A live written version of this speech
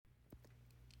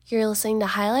You're listening to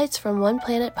highlights from One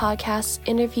Planet Podcast's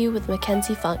interview with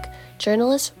Mackenzie Funk,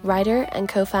 journalist, writer, and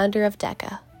co-founder of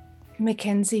Deca.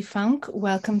 Mackenzie Funk,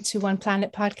 welcome to One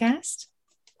Planet Podcast.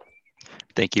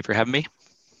 Thank you for having me.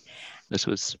 This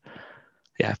was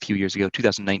a few years ago,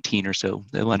 2019 or so.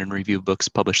 The London Review of Books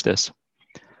published this.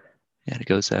 And it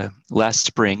goes, last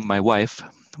spring, my wife,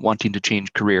 wanting to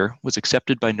change career, was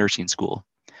accepted by nursing school.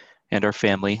 And our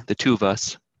family, the two of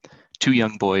us, two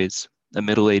young boys, a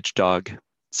middle-aged dog,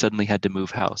 suddenly had to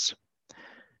move house.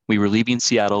 We were leaving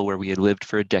Seattle, where we had lived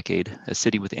for a decade, a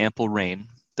city with ample rain,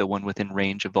 though one within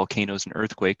range of volcanoes and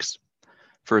earthquakes,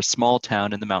 for a small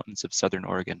town in the mountains of southern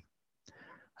Oregon.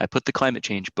 I put the climate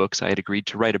change books I had agreed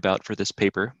to write about for this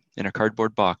paper in a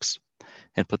cardboard box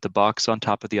and put the box on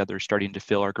top of the other, starting to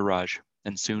fill our garage,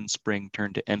 and soon spring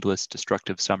turned to endless,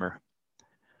 destructive summer.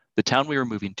 The town we were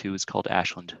moving to is called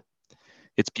Ashland.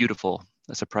 It's beautiful,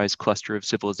 a surprise cluster of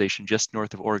civilization just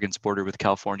north of Oregon's border with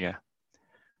California,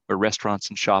 where restaurants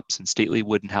and shops and stately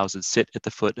wooden houses sit at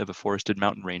the foot of a forested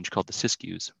mountain range called the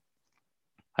Siskiyous.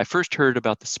 I first heard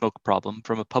about the smoke problem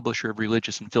from a publisher of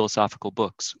religious and philosophical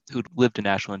books who'd lived in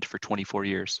Ashland for 24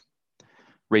 years,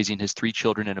 raising his 3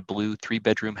 children in a blue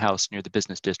 3-bedroom house near the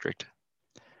business district.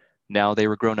 Now they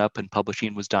were grown up and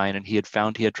publishing was dying, and he had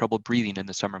found he had trouble breathing in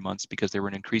the summer months because there were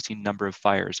an increasing number of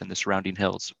fires in the surrounding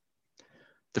hills.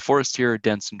 The forests here are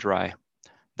dense and dry.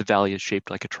 The valley is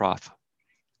shaped like a trough.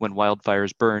 When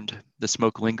wildfires burned, the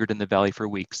smoke lingered in the valley for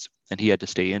weeks, and he had to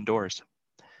stay indoors.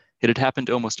 It had happened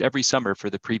almost every summer for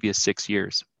the previous 6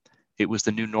 years. It was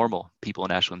the new normal, people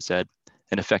in Ashland said,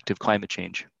 an effect of climate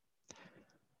change.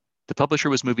 The publisher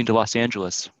was moving to Los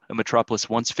Angeles, a metropolis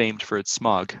once famed for its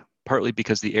smog, partly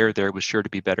because the air there was sure to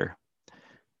be better.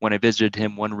 When I visited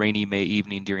him one rainy May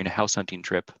evening during a house hunting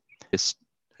trip,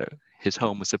 his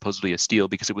home was supposedly a steal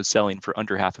because it was selling for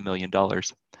under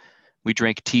 $500,000. We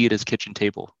drank tea at his kitchen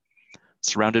table,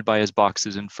 surrounded by his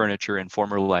boxes and furniture and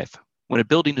former life. When a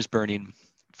building is burning,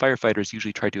 firefighters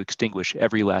usually try to extinguish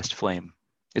every last flame.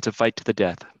 It's a fight to the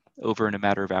death, over in a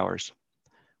matter of hours.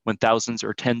 When thousands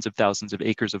or tens of thousands of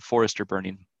acres of forest are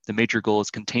burning, the major goal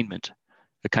is containment,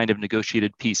 a kind of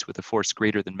negotiated peace with a force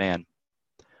greater than man.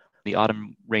 The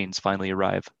autumn rains finally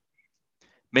arrive.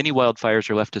 Many wildfires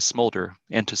are left to smolder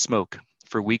and to smoke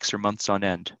for weeks or months on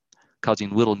end, causing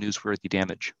little newsworthy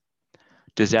damage.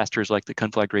 Disasters like the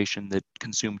conflagration that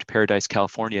consumed Paradise,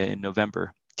 California in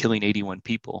November, killing 81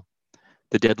 people,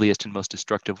 the deadliest and most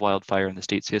destructive wildfire in the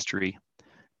state's history,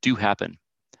 do happen.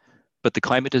 But the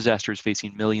climate disasters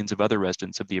facing millions of other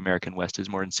residents of the American West is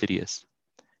more insidious.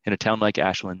 In a town like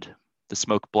Ashland, the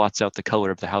smoke blots out the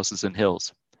color of the houses and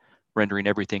hills, rendering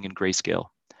everything in grayscale,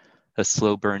 a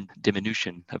slow burn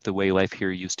diminution of the way life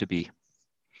here used to be.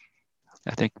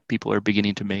 I think people are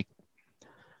beginning to make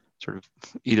sort of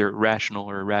either rational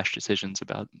or rash decisions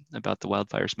about the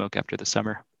wildfire smoke after the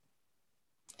summer.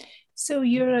 So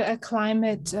you're a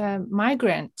climate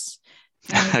migrant.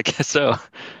 I guess so.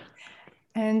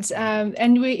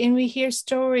 And we hear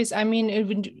stories. I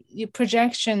mean,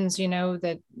 projections.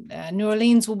 That New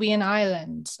Orleans will be an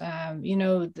island.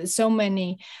 So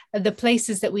many the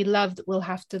places that we love that we'll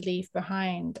have to leave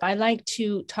behind. I like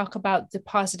to talk about the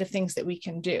positive things that we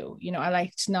can do. I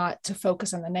like not to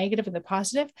focus on the negative and the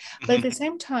positive. But at the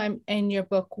same time, in your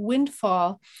book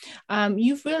Windfall,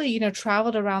 you've really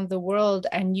traveled around the world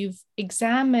and you've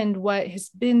examined what has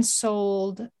been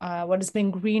sold, what has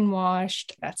been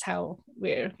greenwashed. That's how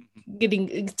we're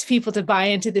getting people to buy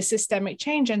into the systemic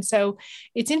change. And so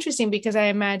it's interesting because I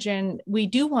imagine we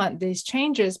do want these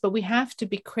changes, but we have to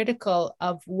be critical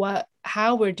of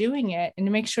how we're doing it and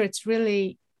to make sure it's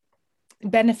really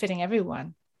benefiting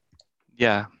everyone.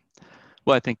 Yeah.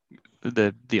 Well, I think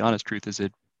the honest truth is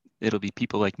it'll be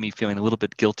people like me feeling a little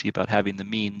bit guilty about having the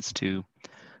means to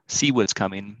see what's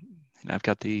coming. And I've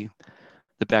got the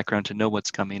background to know what's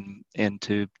coming and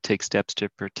to take steps to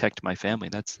protect my family.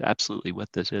 That's absolutely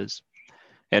what this is.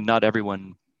 And not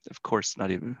everyone, of course,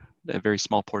 not even a very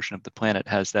small portion of the planet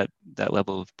has that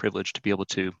level of privilege to be able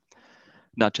to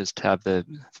not just have the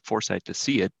foresight to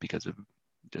see it because of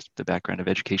just the background of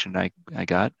education I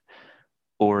got,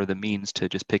 or the means to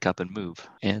just pick up and move.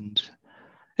 And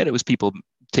it was people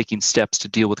taking steps to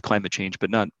deal with climate change, but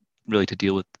not really to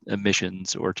deal with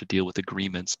emissions or to deal with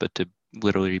agreements, but to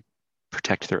literally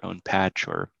protect their own patch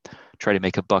or try to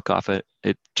make a buck off it.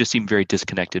 It just seemed very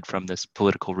disconnected from this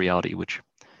political reality, which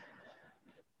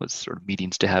was sort of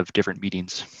meetings to have different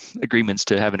meetings, agreements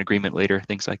to have an agreement later,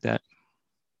 things like that.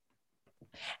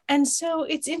 And so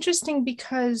it's interesting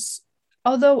because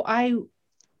although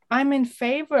I'm in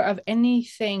favor of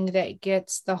anything that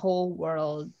gets the whole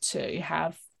world to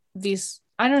have these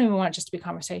I don't even want it just to be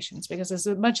conversations, because as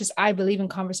much as I believe in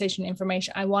conversation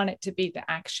information, I want it to be the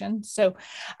action. So,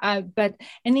 but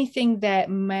anything that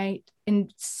might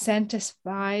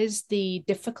incentivize the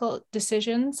difficult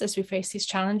decisions as we face these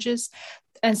challenges.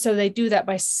 And so they do that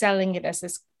by selling it as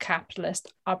this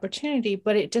capitalist opportunity,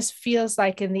 but it just feels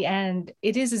like in the end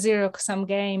it is a zero-sum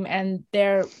game, and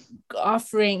they're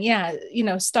offering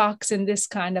stocks in this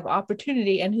kind of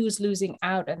opportunity, and who's losing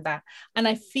out in that. And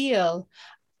I feel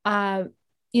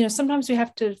sometimes we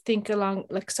have to think along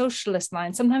like socialist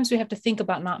lines. Sometimes we have to think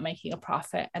about not making a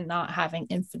profit and not having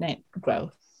infinite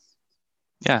growth.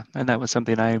 Yeah, and that was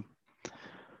something I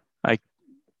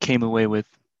came away with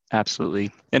absolutely.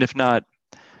 And if not,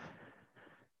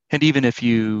 and even if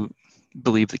you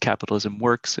believe that capitalism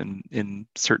works in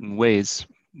certain ways,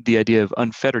 the idea of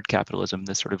unfettered capitalism,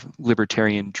 this sort of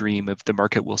libertarian dream of the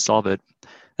market will solve it,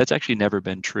 that's actually never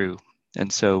been true.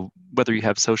 And so whether you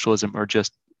have socialism or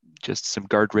just some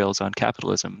guardrails on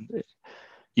capitalism,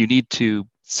 you need to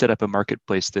set up a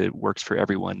marketplace that works for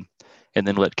everyone, and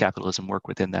then let capitalism work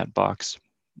within that box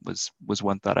was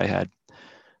one thought I had.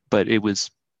 But it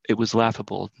was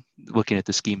laughable looking at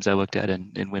the schemes I looked at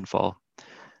in Windfall.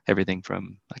 Everything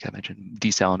from, like I mentioned,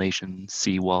 desalination,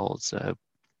 seawalls,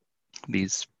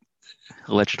 these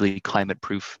allegedly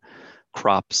climate-proof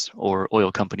crops, or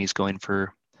oil companies going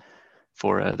for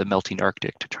the melting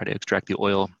Arctic to try to extract the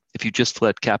oil. If you just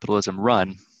let capitalism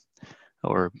run,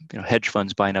 or hedge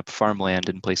funds buying up farmland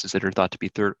in places that are thought to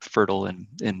be fertile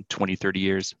in 20, 30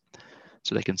 years,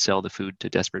 so they can sell the food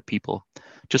to desperate people,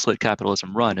 just let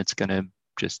capitalism run, it's going to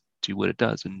just do what it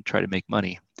does and try to make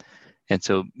money. And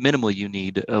so minimally, you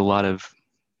need a lot of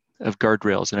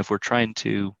guardrails. And if we're trying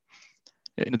to,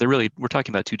 we're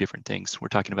talking about two different things. We're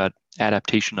talking about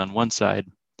adaptation on one side,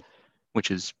 which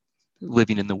is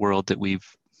living in the world that we've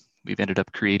ended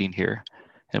up creating here,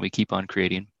 and we keep on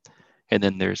creating. And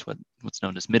then there's what's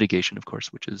known as mitigation, of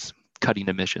course, which is cutting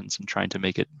emissions and trying to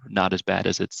make it not as bad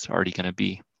as it's already going to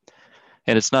be.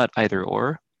 And it's not either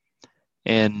or.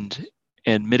 And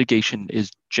mitigation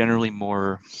is generally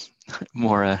more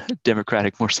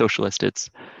democratic, more socialist. It's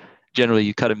generally,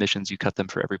 you cut emissions, you cut them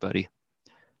for everybody.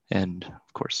 And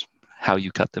of course, how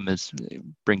you cut them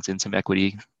brings in some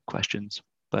equity questions.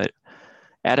 But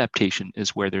adaptation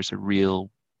is where there's a real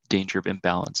danger of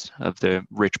imbalance, of the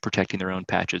rich protecting their own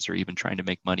patches, or even trying to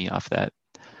make money off the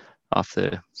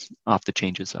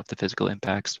changes, off the physical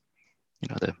impacts.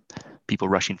 The people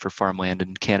rushing for farmland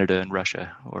in Canada and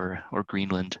Russia, or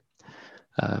Greenland,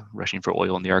 rushing for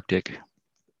oil in the Arctic.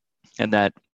 And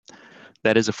that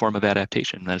is a form of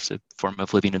adaptation. That's a form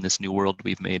of living in this new world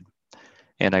we've made.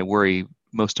 And I worry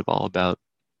most of all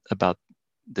about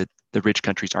the rich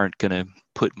countries aren't going to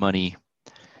put money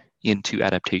into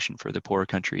adaptation for the poorer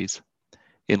countries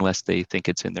unless they think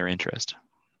it's in their interest.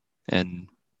 And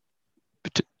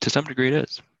to some degree it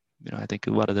is. I think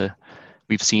a lot of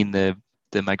we've seen the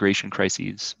migration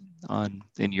crises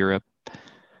in Europe.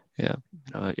 Yeah,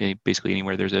 basically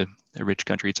anywhere there's a rich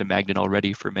country, it's a magnet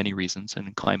already for many reasons,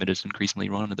 and climate is increasingly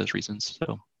one of those reasons.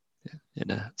 So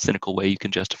in a cynical way, you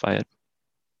can justify it.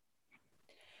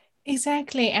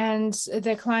 Exactly. And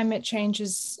the climate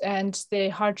changes and the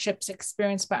hardships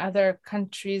experienced by other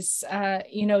countries,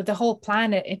 the whole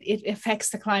planet, it affects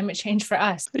the climate change for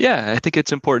us. Yeah, I think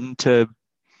it's important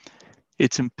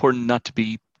not to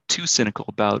be too cynical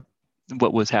about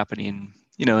what was happening,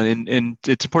 and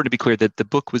it's important to be clear that the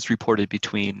book was reported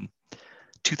between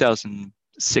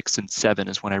 2006 and 2007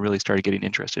 is when I really started getting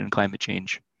interested in climate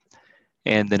change.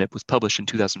 And then it was published in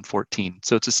 2014.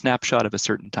 So it's a snapshot of a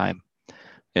certain time,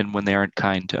 and when they aren't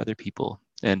kind to other people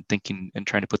and thinking and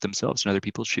trying to put themselves in other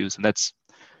people's shoes. And that's,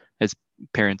 as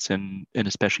parents and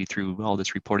especially through all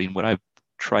this reporting, what I've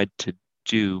tried to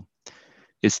do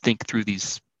is think through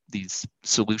these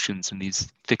solutions and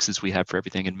these fixes we have for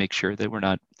everything, and make sure that we're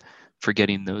not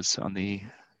forgetting those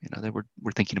that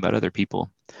we're thinking about other people.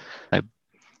 I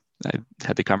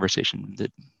had the conversation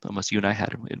that almost you and I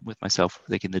had with myself,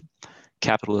 thinking that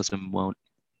capitalism won't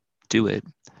do it.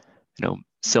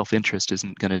 Self-interest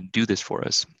isn't going to do this for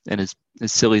us. And as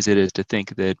silly as it is to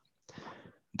think that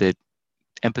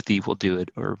empathy will do it,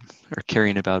 or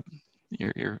caring about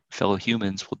your fellow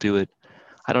humans will do it,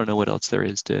 I don't know what else there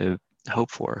is to hope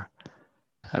for.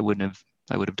 I would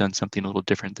have done something a little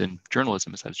different than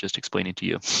journalism, as I was just explaining to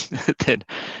you, than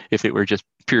if it were just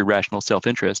pure rational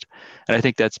self-interest. And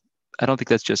I don't think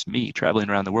that's just me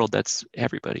traveling around the world. That's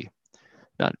everybody,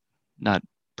 not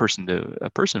person to a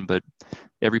person, but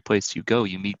every place you go,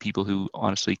 you meet people who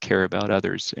honestly care about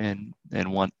others and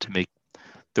want to make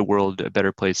the world a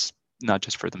better place not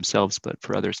just for themselves, but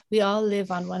for others. We all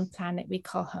live on one planet we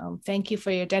call home. Thank you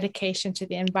for your dedication to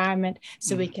the environment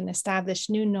so we can establish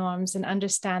new norms and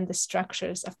understand the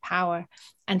structures of power,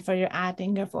 and for your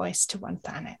adding your voice to One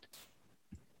Planet.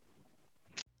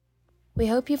 We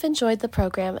hope you've enjoyed the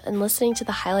program and listening to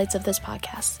the highlights of this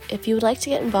podcast. If you would like to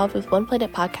get involved with One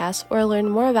Planet Podcast or learn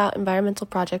more about environmental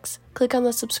projects, click on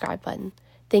the subscribe button.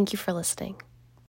 Thank you for listening.